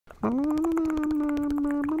Oh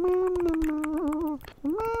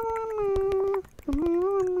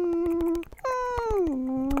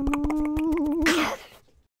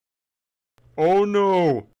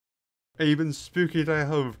no! Even spooky I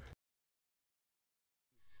have.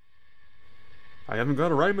 I haven't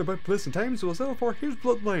got a rhyme about place and time, so I'll settle for here's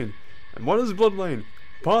Bloodline. And what is Bloodline?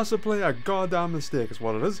 Possibly a goddamn mistake is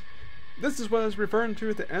what it is. This is what I was referring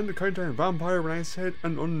to at the end of Countdown Vampire when I said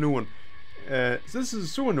an unknown. This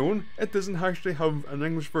is so unknown, it doesn't actually have an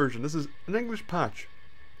English version. This is an English patch.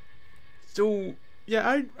 So,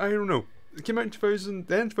 yeah, I don't know. It came out in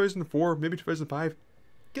 2004, maybe 2005.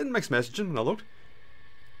 Getting mixed messaging when I looked.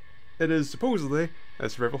 It is supposedly a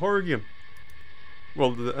survival horror game.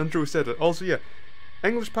 Well, the intro said it. Also, yeah,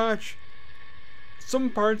 English patch. Some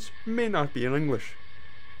parts may not be in English.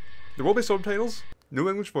 There will be subtitles. No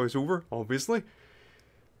English voiceover, obviously.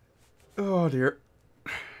 Oh dear.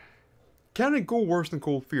 Can it go worse than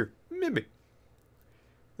Cold Fear? Maybe.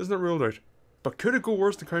 It's not ruled out. But could it go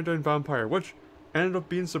worse than Countdown Vampire, which ended up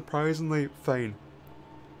being surprisingly fine.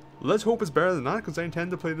 Let's hope it's better than that, because I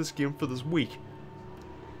intend to play this game for this week.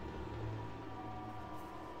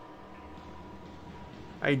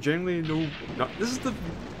 I genuinely know... this is the...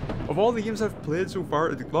 Of all the games I've played so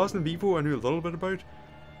far, Lost in Vivo I knew a little bit about.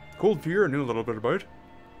 Cold Fear I knew a little bit about.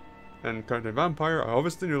 And Countdown Vampire I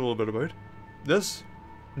obviously knew a little bit about. This,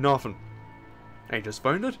 nothing. I just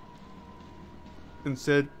found it. And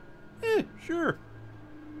said, sure.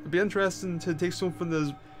 It'd be interesting to take something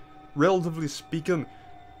that's, relatively speaking,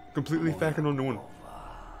 completely fucking unknown.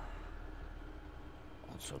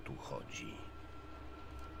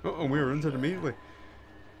 Uh-oh, we were into it immediately.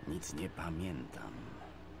 Nic nie pamiętam.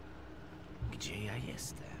 Gdzie ja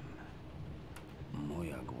jestem?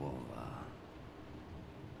 Moja głowa.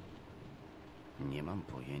 Nie mam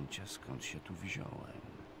pojęcia, skąd się tu wziąłem.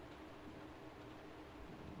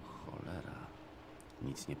 Cholera.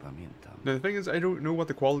 Nic nie pamiętam. Now, the thing is, I don't know what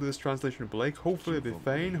the quality of this translation will be like. Hopefully it'll be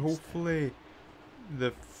fine. Hopefully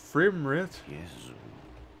the frame rate... Jezu.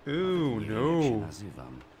 Oh no.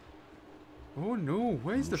 Oh no,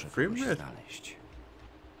 why is the frame rate?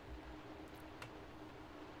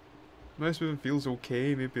 Mouse movement feels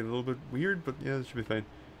okay, maybe a little bit weird, but yeah, it should be fine.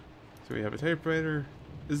 So we have a typewriter.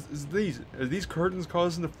 Are these curtains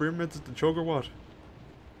causing the frame rate to chug or what?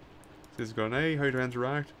 So it's got an A, how to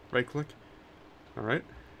interact, right click. Alright.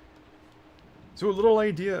 So a little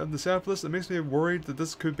idea of the setup list that makes me worried that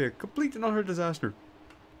this could be a complete and utter disaster.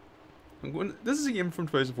 This is a game from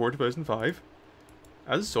 2004-2005.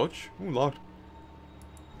 As such, locked.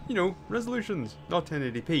 You know, resolutions, not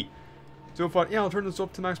 1080p. So I thought, yeah, I'll turn this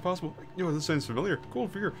up to max possible. You know, this sounds familiar.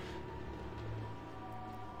 Cold Fear.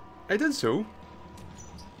 I did so.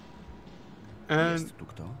 And...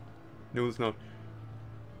 no, it's not.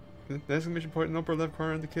 The exclamation point in the upper left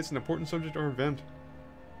corner indicates an important subject or event.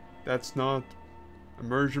 That's not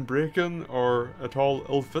immersion breaking or at all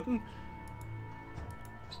ill-fitting.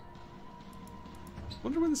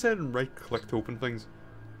 Wonder when they said and right click to open things.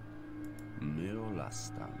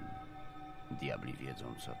 Diabli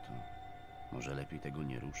wiedzą co to. Może lepiej tego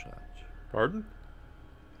nie ruszać. Pardon?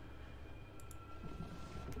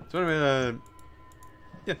 So anyway,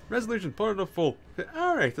 yeah, resolution, put it up full.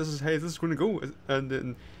 Alright, this is how this is going to go. And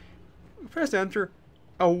then press enter.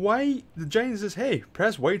 A Y, the giant says, hey,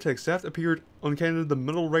 press Y to accept, appeared on kind of the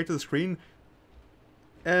middle right of the screen.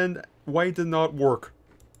 And Y did not work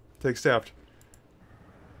to accept.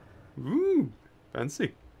 Ooh,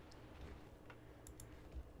 fancy.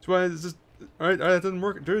 So why is this? Alright, that didn't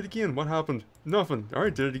work. Do it again. What happened? Nothing.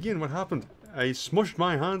 Alright, did it again. What happened? I smushed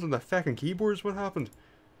my hands on the fucking keyboards. What happened?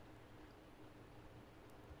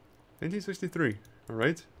 1963.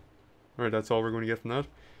 Alright. Alright, that's all we're going to get from that.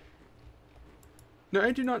 Now,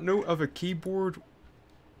 I do not know of a keyboard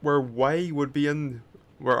where Y would be in,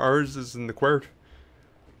 where ours is in the QWERTY.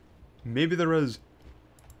 Maybe there is.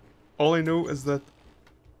 All I know is that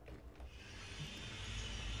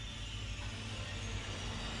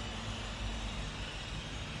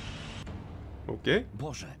okay.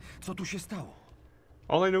 Boże, co tu się stało?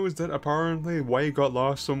 All I know is that apparently Y got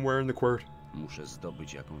lost somewhere in the QWERTY. Muszę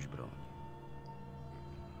zdobyć jakąś broń.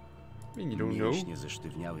 I mean, you don't know. Mięśnie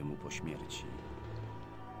zesztywniały mu po śmierci.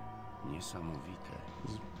 Niesamowite.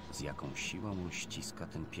 Z jaką siłą on ściska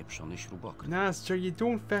ten pieprzony śrubokręt. Nah, sir, you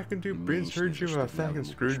don't fucking do brain surgery with a fucking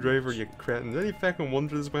screwdriver, you cretin. Any fucking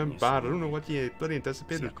wonder this went bad. I don't know what you bloody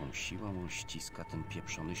anticipated. Z jaką siłą on ściska ten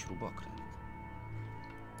pieprzony śrubokręt.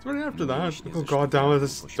 So right after that, oh god damn it,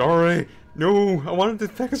 this story! No, I wanted the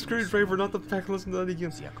fucking screwdriver, not the fucking listen to that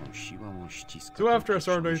again. So after I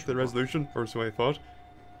started out the resolution, or so I thought,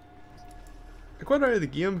 I quit out of the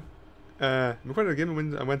game, we quit the game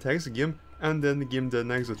and I went to exit the game, and then the game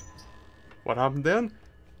didn't exit. What happened then?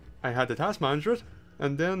 I had to task manager it,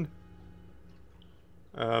 and then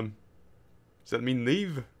does that mean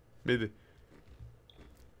leave? Maybe.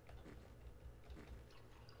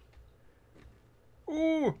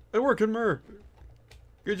 Oh, it worked, Mer.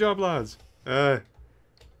 Good job, lads.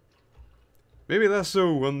 Maybe less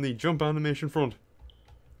so on the jump animation front.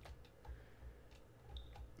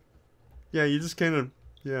 Yeah, you just kind of,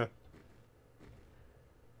 yeah.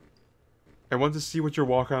 I want to see what your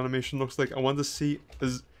walk animation looks like. I want to see,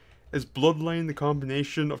 is Bloodline the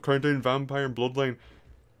combination of Countdown Vampire and Bloodline,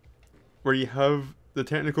 where you have the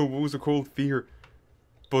technical woes of Cold Fear,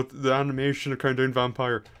 but the animation of Countdown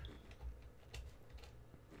Vampire.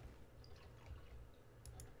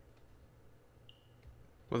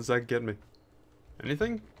 What does that get me?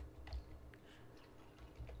 Anything?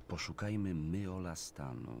 Poszukajmy Myola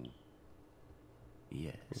stanu.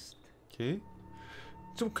 Jest. Okay.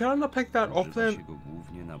 So can I not pick that up Używa then się go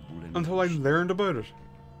głównie na bóle until I mięśni. learned about it?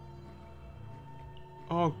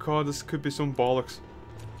 Oh god, this could be some bollocks.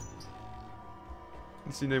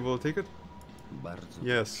 Is he able to take it? Bardzo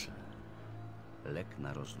Yes. dobrze. Lek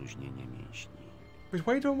na rozluźnienie mięśni. Wait,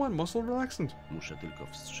 why do I want muscle relaxant? Muszę tylko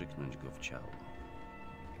wstrzyknąć go w ciało.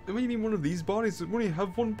 I might need one of these bodies. We only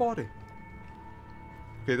have one body.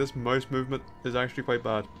 Okay, this mouse movement is actually quite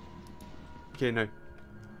bad. Okay, now,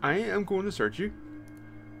 I am going to search you.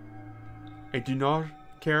 I do not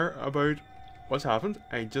care about what's happened.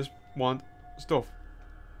 I just want stuff.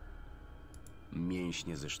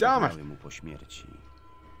 Mięśnie zesztywniały mu po śmierci.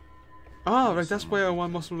 Ah, right, that's why I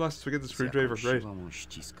want muscle relaxant to get the Z jaką screwdriver, right. siłą on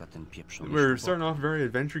ściska ten pieprzony We're szpok. starting off very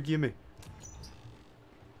adventure gamey.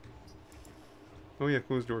 Oh yeah,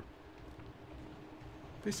 closed door.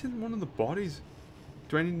 They said one of the bodies.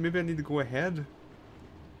 Do I need, maybe I need to go ahead?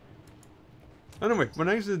 Anyway, when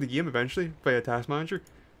I exited the game eventually, via Task Manager,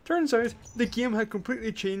 turns out the game had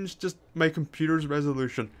completely changed just my computer's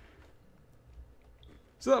resolution.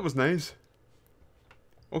 So that was nice.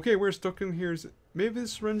 Okay, we're stuck in here. Maybe the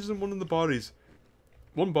syringe is in one of the bodies.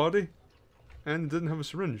 One body, and it didn't have a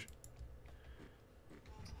syringe.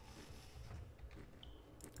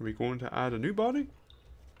 Are we going to add a new body?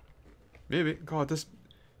 Maybe. God, this...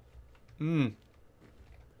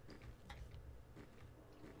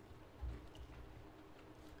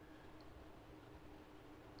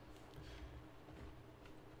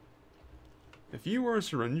 If you were a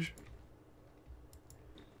syringe,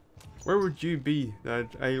 where would you be that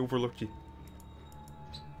I overlooked you?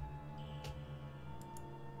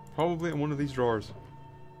 Probably in one of these drawers.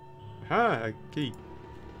 Aha, a key.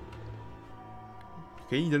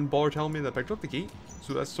 Okay, you didn't bother telling me that I picked up the key,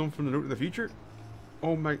 so that's something to note in the future.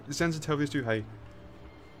 Oh my, the sensitivity is too high.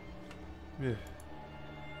 Yeah.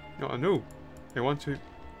 No, no. I want to.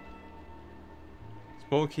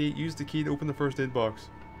 Small key, use the key to open the first aid box.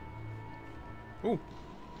 Oh.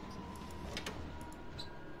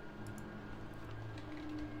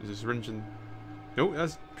 Is this syringe in? No,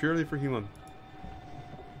 that's purely for healing.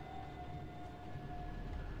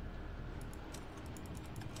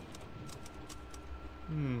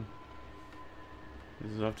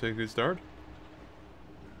 This is off to a good start.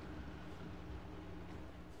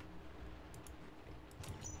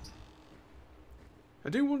 I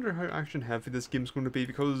do wonder how action heavy this game's going to be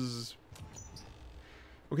because...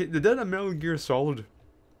 Okay, they did a Metal Gear Solid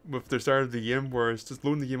with the start of the game where it's just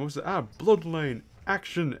loading the game up. Bloodline,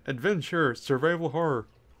 action, adventure, survival horror.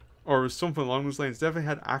 Or something along those lines. Definitely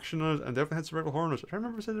had action on it and definitely had survival horror on it. I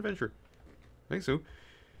remember it said adventure. I think so.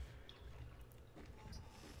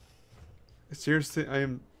 Seriously, I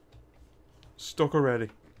am stuck already.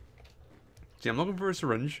 See, I'm looking for a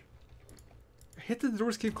syringe. I hate that the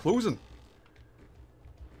doors keep closing.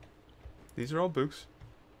 These are all books.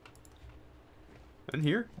 In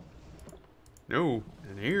here? No.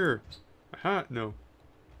 In here. Aha, no.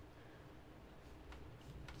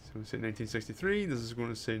 So we say 1963. This is going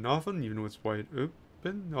to say nothing, even though it's wide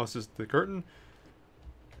open. Oh, it's just the curtain.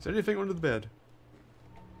 Is there anything under the bed?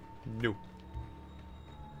 No.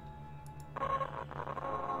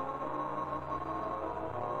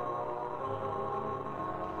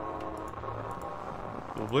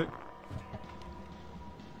 Lovely.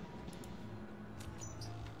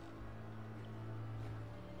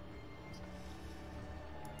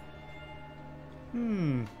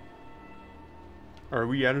 Are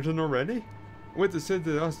we editing already? Wait, they said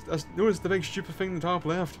that notice the big stupid thing in the top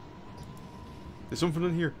left. There's something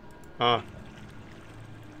in here. Ah.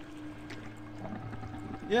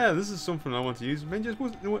 Yeah, this is something I want to use. Man, just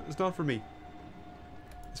you know what? It's not for me.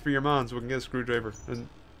 It's for your man, so we can get a screwdriver. And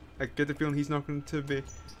I get the feeling he's not going to be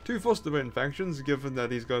too fussed about infections, given that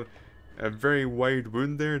he's got a very wide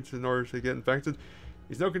wound there in order to get infected.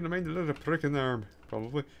 He's not going to mind a little prick in the arm,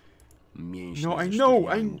 probably. No, I know!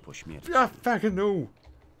 I fucking know!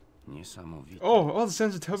 Niesamowite. Oh, all the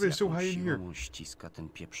sensitivity is so high in here. Ściska ten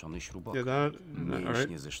pieprzony śrubokręt. Yeah, that. Mięśnie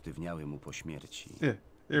Alright. zesztywniały mu po śmierci. Yeah,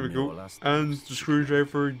 there we go. And the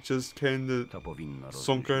screwdriver just kinda To powinno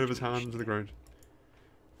sunk out of his hand rozluźnić into the mięśnie. ground.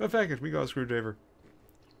 But fuck it, we got a screwdriver.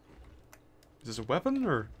 Is this a weapon,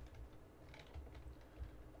 or?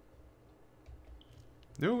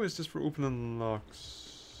 No, it's just for opening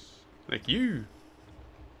locks. Like you.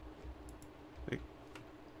 Like.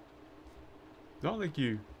 Not like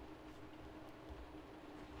you.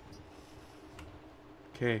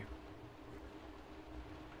 Okay.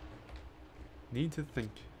 Need to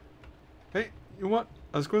think. Hey, you know what?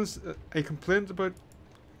 I was going to. I complained about.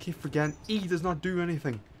 I keep forgetting. E does not do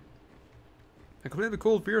anything. I complained about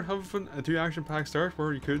Cold Fear having a 2 action pack start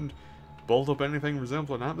where you couldn't bolt up anything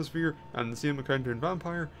resembling atmosphere and the same encounter in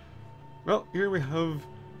Vampire. Well, here we have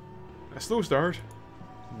a slow start,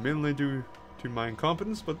 mainly due to my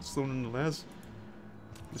incompetence, but slow nonetheless.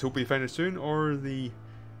 Let's hope we find it soon, or the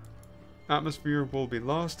atmosphere will be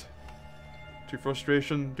lost to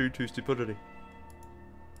frustration due to stupidity.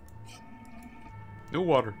 No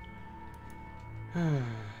water.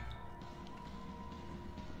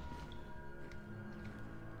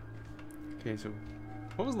 Okay, so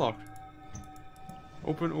what was locked?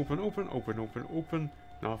 Open, open, open, open, open, open.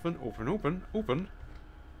 Nothing. Open, open, open.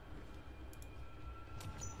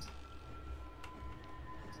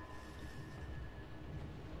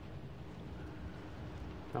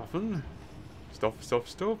 Nothing. Stuff, stuff,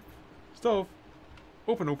 stuff. Stuff.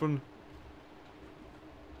 Open, open.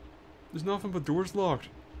 There's nothing but doors locked.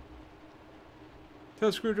 Tell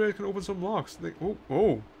the screwdriver can open some locks. Like, oh,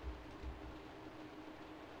 oh.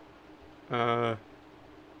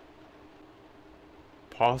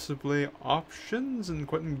 Possibly options and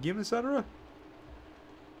quitting game, etc.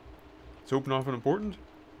 It's open, off, and important.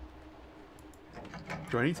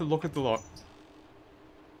 Do I need to look at the lock?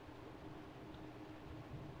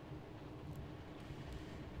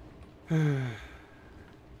 I'm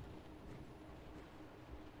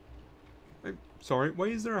sorry, why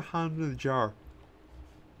is there a hand in a jar?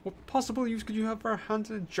 What possible use could you have for a hand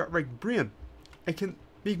in a jar? Right, brain. I can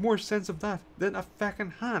make more sense of that than a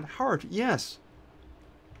fucking hand. Heart, yes.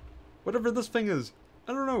 Whatever this thing is.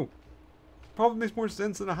 I don't know. Probably makes more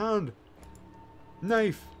sense than a hand.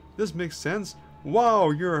 Knife. This makes sense. Wow,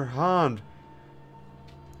 your hand.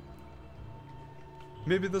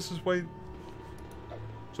 Maybe this is why...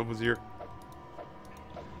 Someone's here.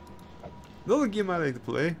 Another game I like to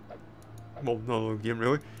play. Well, not a little game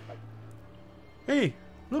really. Hey,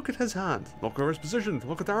 look at his hand. Look where it's positioned.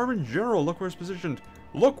 Look at the arm in general. Look where it's positioned.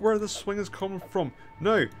 Look where the swing is coming from.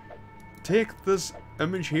 Now, take this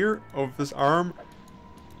image here of this arm.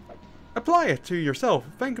 Apply it to yourself.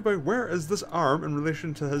 Think about where is this arm in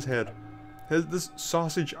relation to his head. This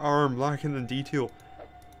sausage arm lacking in detail.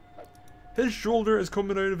 His shoulder is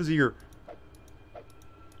coming out of his ear.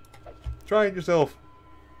 Try it yourself.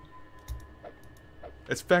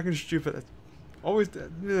 It's fucking stupid. It's always...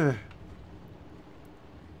 I'm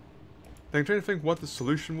trying to think what the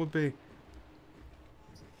solution would be.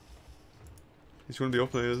 He's going to be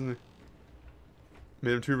up there, isn't he?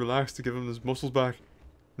 Made him too relaxed to give him his muscles back.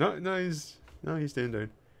 No, he's staying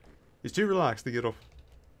down. He's too relaxed to get up.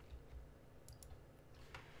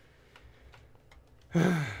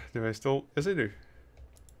 Do I still... Yes, I do.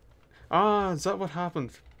 Ah, is that what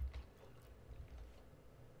happened?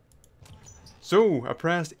 So, I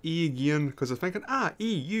pressed E again because I was thinking,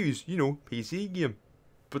 E, use, you know, PC game.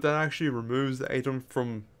 But that actually removes the item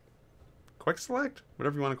from Quick Select,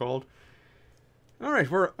 whatever you want to call it. Alright,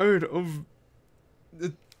 we're out of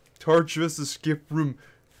the tortuous escape room.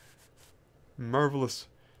 Marvellous.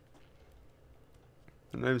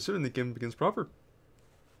 And I'm assuming the game begins proper.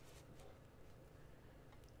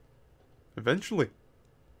 Eventually.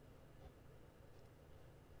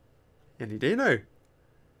 Any day now.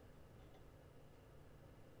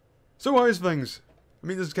 So how's things? I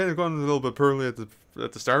mean, this has kind of gone a little bit poorly at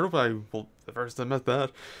the start. I will first admit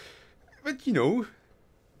that. But you know,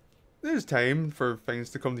 there's time for things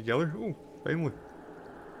to come together. Oh, finally.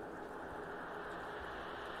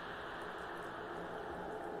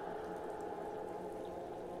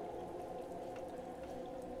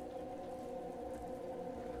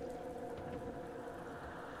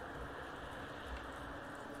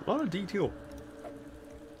 A lot of detail.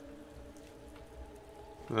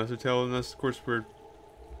 As they're telling us, of course, we're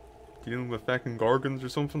dealing with fucking Gorgons or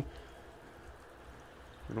something.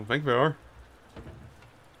 I don't think we are.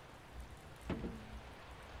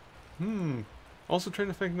 Also trying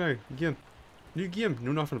to think now. Game. New game.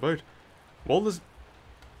 Know nothing about. Will this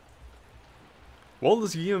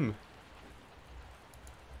game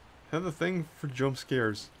have a thing for jump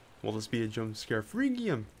scares? Will this be a jump scare free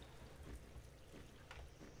game?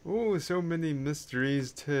 Oh, so many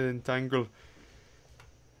mysteries to entangle.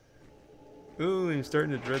 Oh, I'm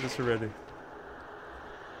starting to dread this already.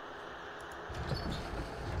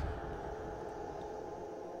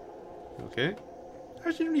 Okay. I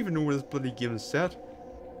actually don't even know where this bloody game is set.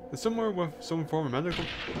 It's somewhere with some form of medical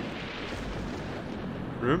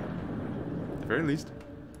room, at the very least.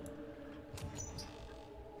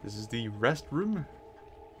 This is the rest room.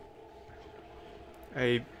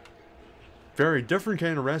 A very different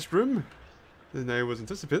kind of rest room than I was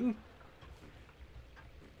anticipating.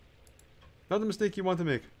 Not the mistake you want to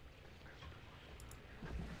make.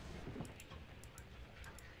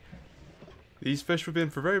 These fish would be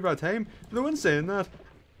in for a very bad time. No one's saying that.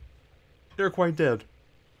 They're quite dead.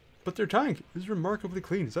 But their tank is remarkably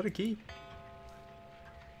clean. Is that a key?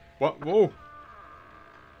 What? Whoa.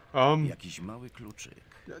 Jakiś mały kluczyk.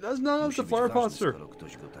 That's not the flower pot, sir. Skoro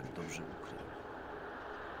ktoś go tak dobrze ukrył.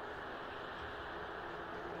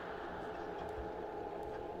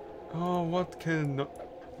 Oh, what can...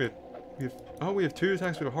 Wait. We have two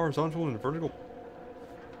attacks. We have horizontal and vertical.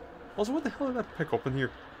 Also, what the hell did that pick up in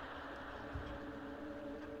here?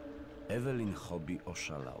 Evelyn Hobby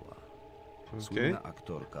oszalała. Okay. Słynna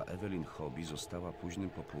aktorka Evelyn Hobby została późnym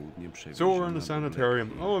popołudniem przewieziona So we're in the sanitarium.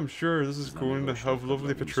 do Oh, I'm sure this is going to have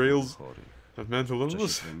lovely portrayals of mental W czasie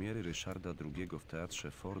illness. premiery Ryszarda II w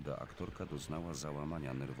teatrze Forda aktorka doznała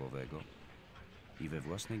załamania nerwowego i we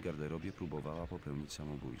własnej garderobie próbowała popełnić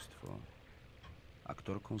samobójstwo.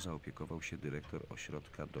 Aktorką zaopiekował się dyrektor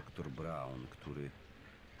ośrodka dr Brown, który...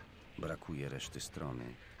 Brakuje reszty strony.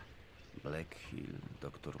 Black Hill,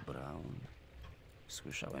 dr Brown.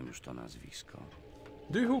 Słyszałem już to nazwisko.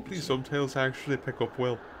 Do hope these subtitles actually pick up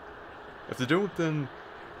well. If they don't, then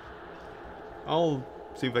I'll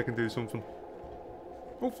see if I can do something.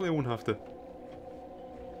 Hopefully I won't have to.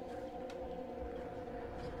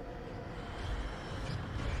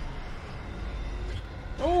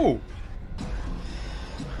 Oh!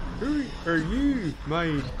 Who are you,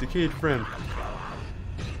 my decayed friend?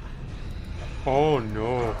 Oh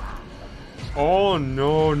no. Oh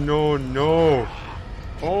no, no, no.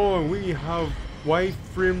 Oh, we have... Why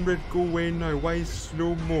frame rate go away now? Why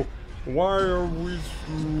slow-mo? Why are we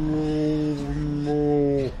slow-mo?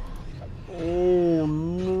 Oh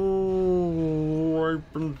no,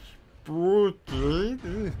 I've been spotted.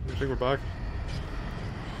 I think we're back.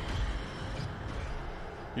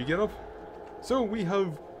 You get up? So we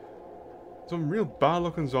have some real bad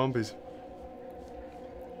looking zombies.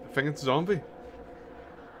 I think it's a zombie.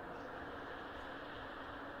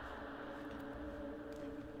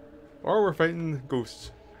 Or we're fighting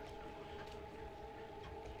ghosts.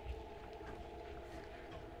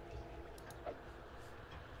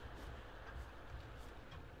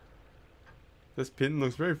 This pin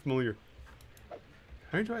looks very familiar.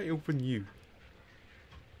 How do I open you?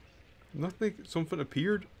 Not like something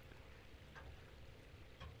appeared.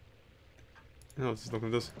 No, let's just look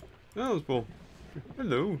at this. Oh, well.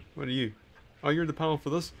 Hello. What are you? Oh, you're the panel for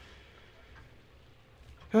this.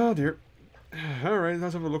 Oh dear. Alright,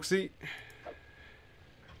 let's have a look-see.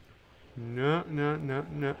 No, no, no,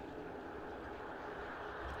 no.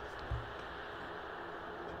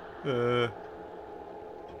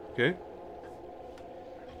 Okay.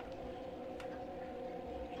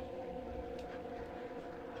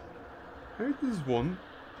 How does one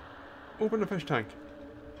open a fish tank?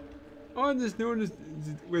 Oh, there's no...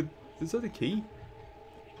 Wait, is that a key?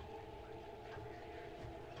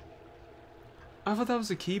 I thought that was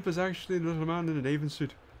a key, but it's actually the little man in an Avon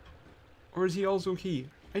suit. Or is he also a key?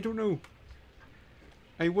 I don't know.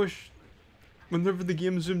 I wish whenever the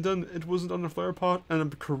game zoomed in, it wasn't on the flower pot and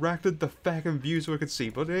it corrected the fucking view so I could see.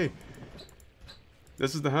 But hey,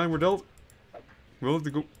 this is the hand we're dealt. We'll have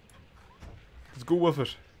to go. Let's go with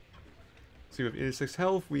it. So we have 86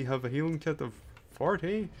 health. We have a healing kit of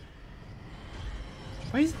 40.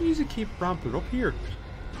 Why does the music keep ramping up here?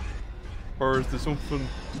 Or is there something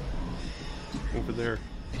over there?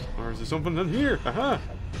 Or is there something in here? Aha!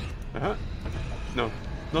 Aha! No,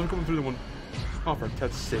 not coming through the one. Oh, for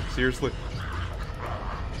God's sake, seriously.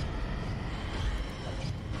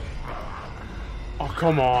 Oh,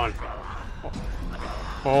 come on!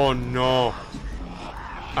 Oh no!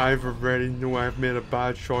 I've already know I've made a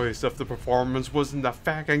bad choice if the performance wasn't the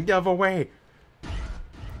fucking giveaway!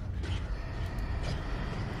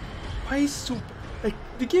 Why is so... Like,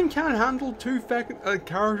 the game can't handle two fucking... a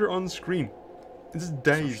character on screen. It just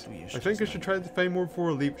dies. I think I should try to find more before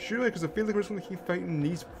I leave. Should I? Because I feel like we're just going to keep fighting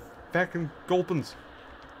these fucking gulpins.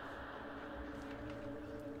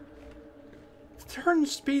 The turn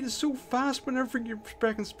speed is so fast whenever you're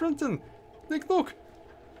fucking sprinting. Like, look.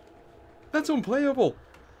 That's unplayable.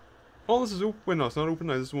 Oh, this is open. Wait, no, it's not open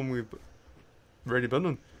now. This is one we've already been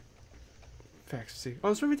on. Fuck's sake. Oh,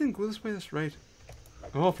 that's right, we didn't go this way. That's right.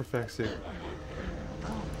 Oh, for fuck's sake.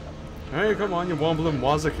 Hey, come on, you wombling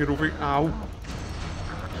wazza kid over here. Ow.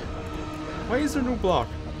 Why is there no block?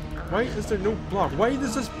 Why is there no block? Why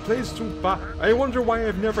does this place so bad? I wonder why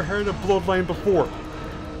I've never heard of Bloodline before.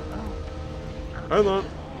 Hold on.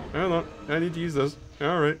 Hold on. I need to use this.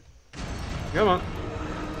 Alright. Come on.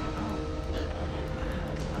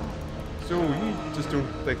 So, you just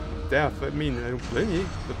don't like death. I mean, I don't blame you,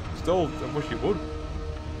 but still, I wish you would.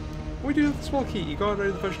 We do have the small key. You got it out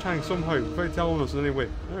of the fish tank somehow, without telling us in any way.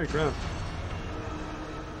 Alright, grand.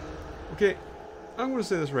 Okay, I'm going to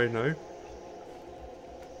say this right now.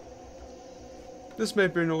 This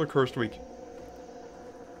might be another cursed week.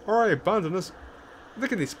 Alright, abandon us.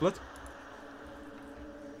 Look at these split.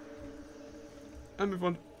 And move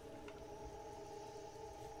on.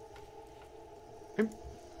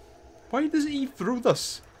 Why does it eat through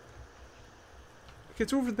this? Okay,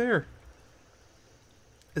 it's over there.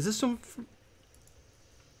 Is this some...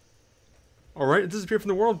 Alright, it disappeared from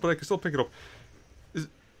the world, but I can still pick it up.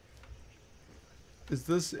 Is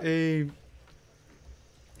this a...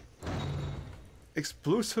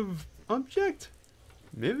 explosive object?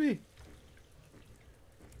 Maybe.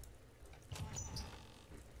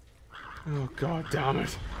 Oh, god damn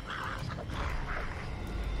it.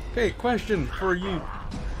 Okay, question for you,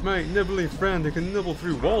 my nibbly friend who can nibble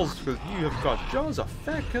through walls, because you have got jaws of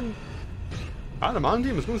feckin'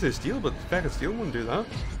 adamantium. I was going to say steel, but feckin' steel wouldn't do that.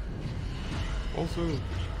 Also,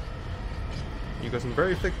 you got some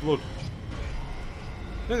very thick blood.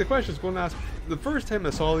 Now the question is going to ask, the first time I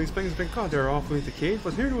saw these things, I think, god, they're awfully decayed,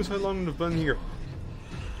 but who knows how long they've been here.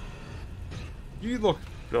 You look,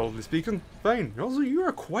 relatively speaking, fine. Also, you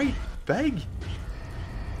are quite big.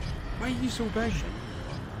 Why are you so big?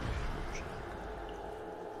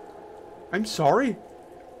 I'm sorry?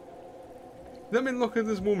 Let me look at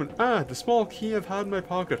this moment. Ah, the small key I've had in my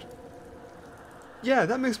pocket. Yeah,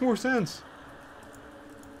 that makes more sense.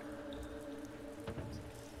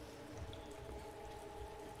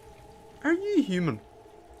 Are you human?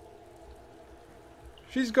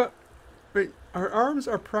 She's got... Wait, her arms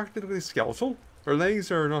are practically skeletal. Her legs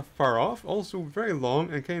are not far off. Also very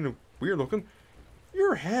long and kind of weird looking.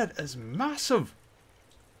 Your head is massive.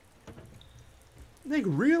 Like,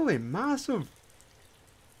 really massive.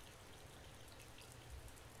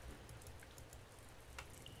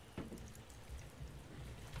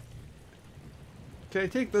 Okay, I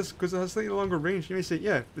take this because it has slightly longer range. You may say,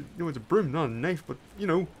 yeah, but, you know, it's a broom, not a knife, but, you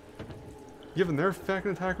know, given their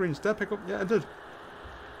fucking attack range, that pick up? Yeah, I did.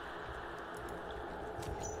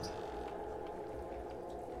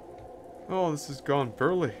 Oh, this is gone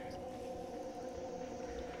burly.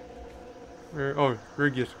 Where? Oh,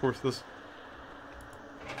 Rigate, of course, this.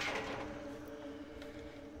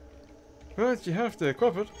 But you have to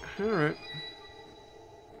equip it. Alright.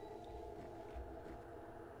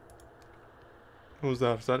 What was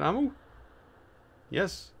that? Is that ammo?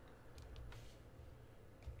 Yes.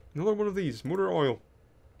 Another one of these. Motor oil.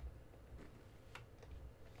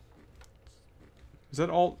 Is that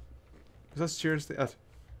all? Is that seriously it?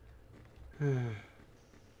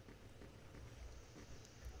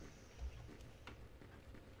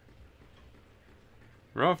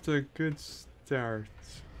 We're off to a good start.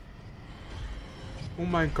 Oh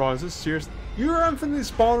my god, is this serious? You're infinitely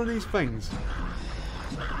spawning these things.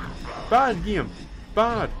 Bad game.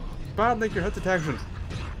 Bad. Bad like your hit detection.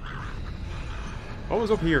 What was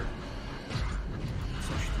up here?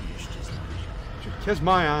 Kiss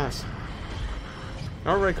my ass.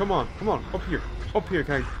 Alright, come on. Come on. Up here. Up here,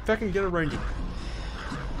 can I fucking get around you?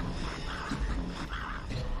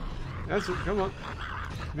 That's it. Come on.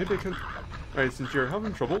 Maybe I can... Alright, since you're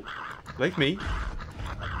having trouble, like me,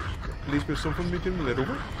 at least there's something we can relate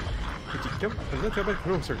over. Could you come a little bit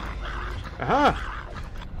closer? Aha!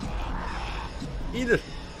 Eat it!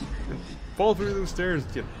 And fall through those stairs,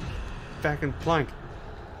 you fucking plank.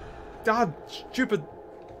 God, stupid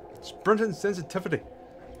sprinting sensitivity.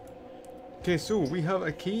 Okay, so we have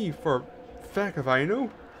a key for Feck if I know.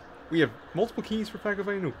 We have multiple keys for Feck if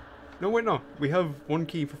I know. No, wait, no. We have one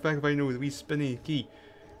key for Feck if I know, the wee spinny key.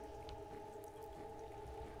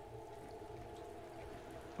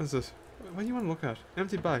 What's this? What do you want to look at?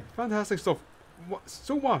 Empty bag. Fantastic stuff. What?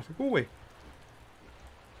 So what? Go away.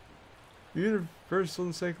 Universal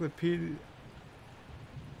Encyclopedia.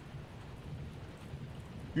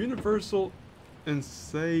 Universal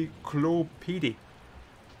Encyclopedia.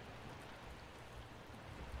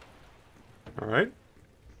 Alright.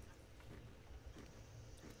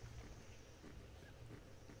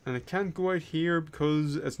 And it can't go out here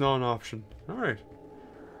because it's not an option. Alright.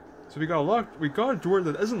 So we got a door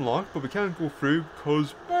that isn't locked, but we can't go through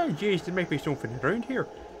because, oh jeez, there might be something around here.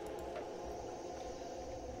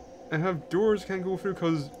 And have doors can't go through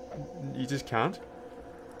because you just can't.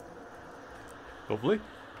 Lovely.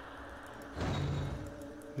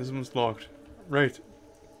 This one's locked. Right.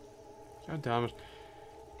 God damn it.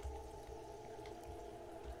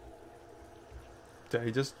 Did I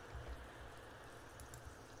just...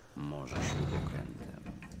 Może śrubokrętem.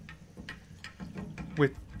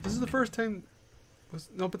 Wait, this is the first time...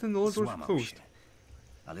 No, but then the other doors were Złamał closed. się,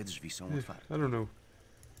 ale drzwi są I otwarte. don't know.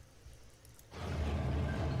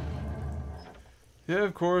 Yeah,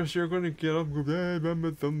 of course, you're going to get up and go, hey, I'm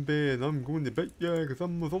a zombie, and I'm going to bite ya, because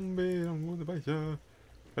I'm a zombie, and I'm going to bite ya.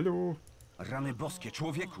 Hello. Rany boskie,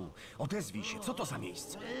 człowieku! Odezwij się, co to za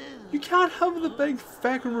miejsce? You can't have the big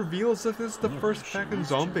fucking reveal as if this is the first fucking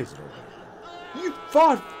zombie. You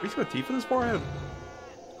thought! He's got teeth in his forehead.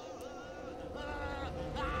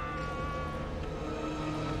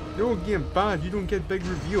 No game bad, you don't get big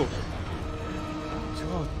reveal.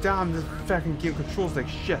 Oh damn, this fucking game controls like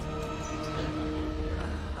shit.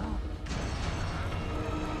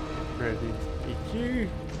 Ready, EQ.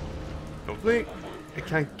 Lovely. I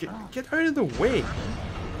can't get out of the way.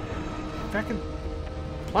 Fucking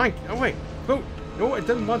plank. Oh wait. No, no, I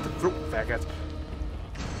didn't want to throw faggots.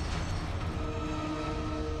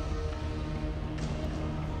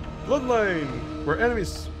 Bloodline, where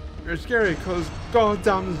enemies are scary because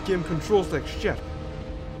goddamn this game controls like shit.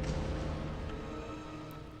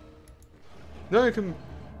 Now I can...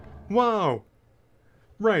 Wow.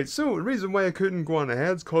 Right, so the reason why I couldn't go on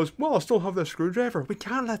ahead is because, well, I still have the screwdriver. We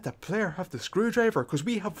can't let the player have the screwdriver because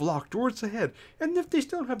we have locked doors ahead. And if they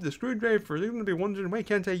still have the screwdriver, they're going to be wondering, why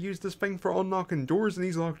can't I use this thing for unlocking doors in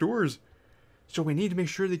these locked doors? So we need to make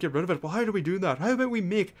sure they get rid of it. Well, how do we do that? How about we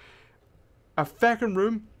make a fucking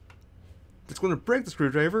room that's going to break the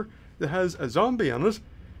screwdriver, that has a zombie in it,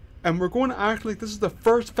 and we're going to act like this is the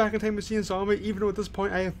first fucking time we've seen a zombie, even though at this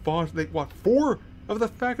point I have fought, like, what, 4 of the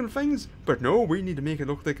fucking things? But no, we need to make it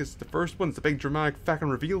look like it's the first one. It's the big dramatic fucking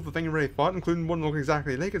reveal of the thing I already fought, including one that looked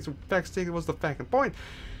exactly like it, so fuck's sake, it was the fucking point.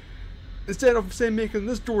 Instead of, say, making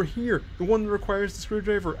this door here the one that requires the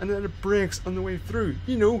screwdriver, and then it breaks on the way through,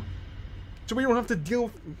 you know, so we don't have to deal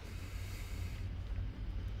with...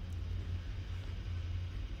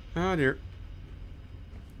 Ah dear.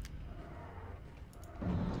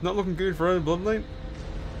 Not looking good for our Bloodline.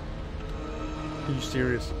 Are you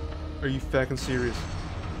serious? Are you fucking serious?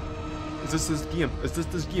 Is this game? Is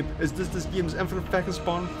this game? Is this game's infinite fucking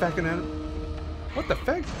spawn fucking enemy? What the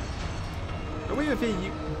fuck? Oh, wait a minute,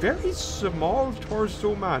 you very small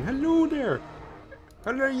torso man. Hello there. How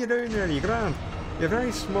are you down there? You grand? You're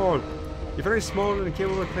very small. You're very small and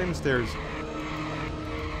capable of climbing stairs.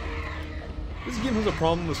 This game has a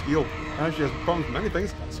problem with skill. It actually has problems with many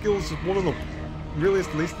things. Skill is one of them. Really, it's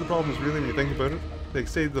the least of the problems, really, when you think about it. Like,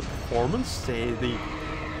 say the performance, say the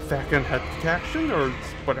fucking hit detection, or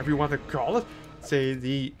whatever you want to call it. Say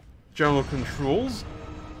the general controls.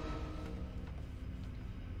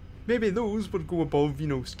 Maybe those would go above, you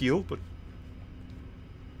know, skill, but...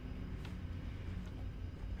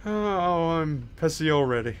 Oh, I'm pissy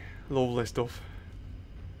already. Lovely stuff.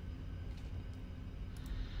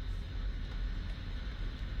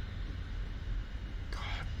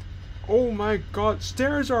 Oh my god,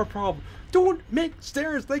 stairs are a problem. Don't make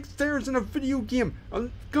stairs like stairs in a video game.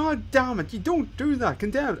 God damn it, you don't do that.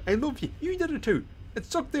 Condemned. I love you. You did it too. It's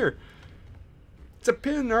stuck there. It's a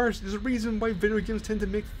pain in the arse. There's a reason why video games tend to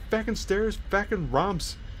make fucking stairs fucking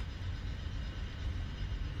ramps.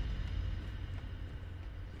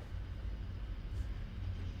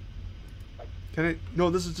 Can I? No,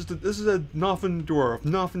 this is just this is a nothing door of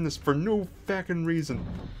nothingness for no fucking reason.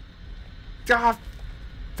 God.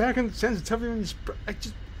 Fucking sensitivity when you I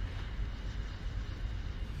just...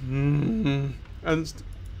 And it's...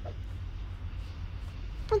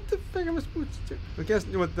 What the fuck am I supposed to do? I guess,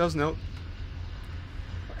 you know what, doesn't help.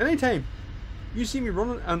 Anytime you see me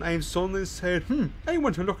running and I've suddenly said, I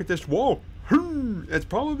want to look at this wall. It's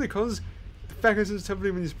probably because the fucking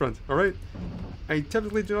sensitivity when you sprint, alright? I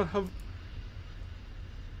typically do not have...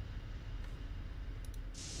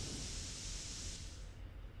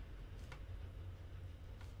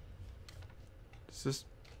 Is this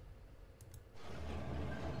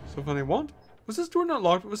something I want? Was this door not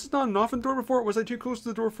locked? Was this not an open door before? Was I too close to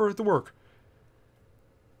the door for it to work?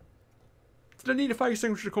 Did I need a fire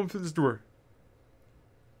extinguisher to come through this door?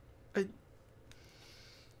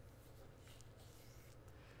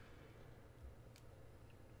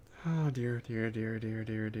 Oh dear, dear, dear, dear,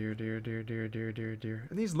 dear, dear, dear, dear, dear, dear, dear, dear.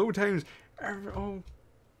 And these load times are, oh,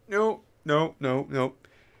 no, no, no, no.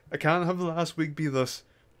 I can't have the last week be this.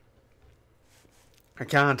 I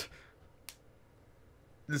can't.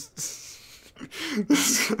 This,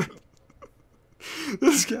 this,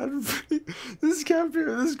 this can't be. This can't be.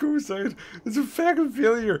 This goes out. It's a fucking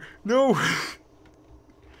failure. No.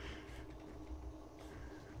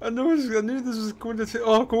 I knew this was going to take.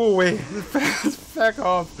 Oh, go away. Back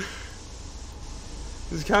off.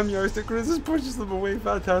 This cameo stick. This pushes them away.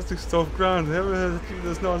 Fantastic stuff. Grand.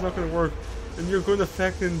 This. No, it's not going to work. And you're going to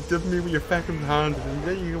fucking dip me with your fucking hand. And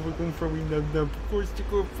then you're going for a wee nub nub. Of course, you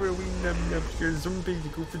go for a wee nub nub. Here, some people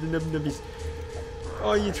go for the nub nubbies.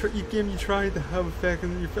 Oh, you tried to have a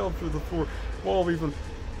fucking. You fell through the floor. Wall even.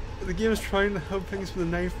 The game is trying to have things with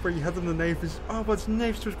the knife where you hit on the knife is, oh, but it's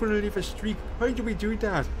knife, so it's going to leave a streak. How do we do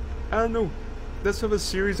that? I don't know. Let's have a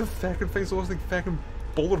series of fucking things, almost like fucking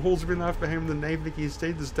bullet holes have been left behind the knife, like he's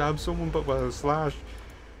stayed to stab someone, but with a slash.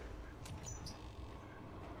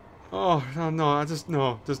 Oh, no,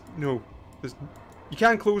 no. You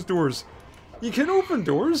can't close doors. You can open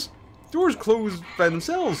doors. Doors close by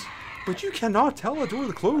themselves, but you cannot tell a door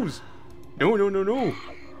to close. No, no, no, no.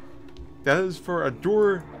 That is for a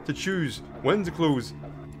door to choose when to close.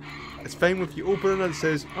 It's fine if you open it and it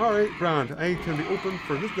says, alright, grand, I can be open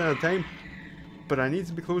for this amount of time, but I need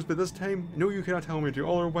to be closed by this time. No, you cannot tell me to.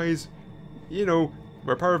 Otherwise, you know,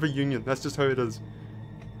 we're part of a union. That's just how it is.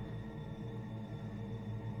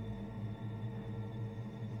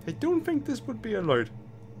 I don't think this would be allowed.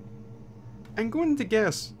 I'm going to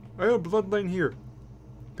guess. Oh, Bloodline here.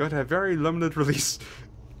 Got a very limited release.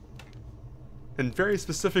 In very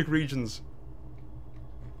specific regions.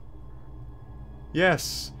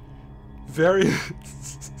 Yes. Very...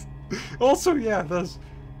 Also, yeah, that's...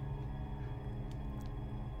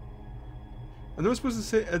 I know I'm supposed to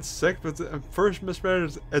say it's sick, but first misread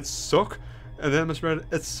it, it's suck, and then misread it,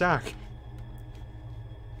 it's sack.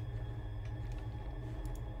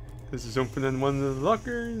 This is opening one of the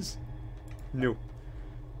lockers. No.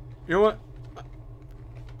 You know what?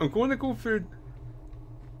 I'm going to go through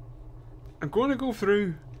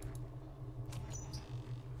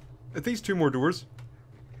at least 2 more doors,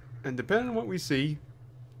 and depending on what we see,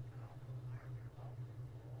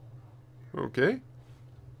 okay,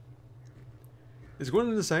 is going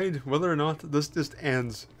to decide whether or not this just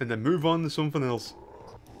ends and then move on to something else,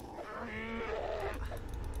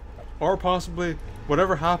 or possibly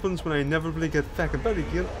whatever happens when I inevitably get fucking back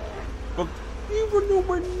again. But you were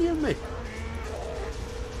nowhere near me.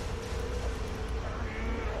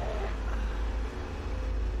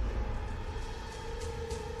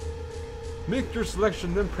 Make your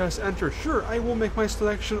selection, then press enter. Sure, I will make my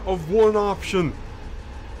selection of one option.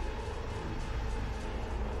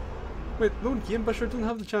 Wait, load game, but sure don't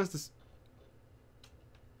have the chance to...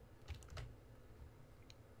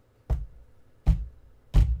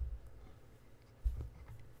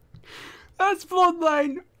 That's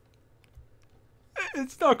Bloodline!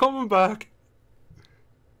 It's not coming back.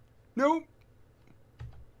 No.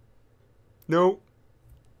 No.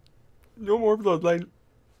 No more Bloodline.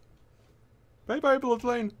 Bye bye,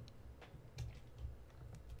 Bloodline.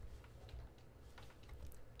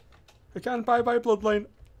 I can't bye bye, Bloodline.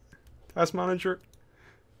 Task manager.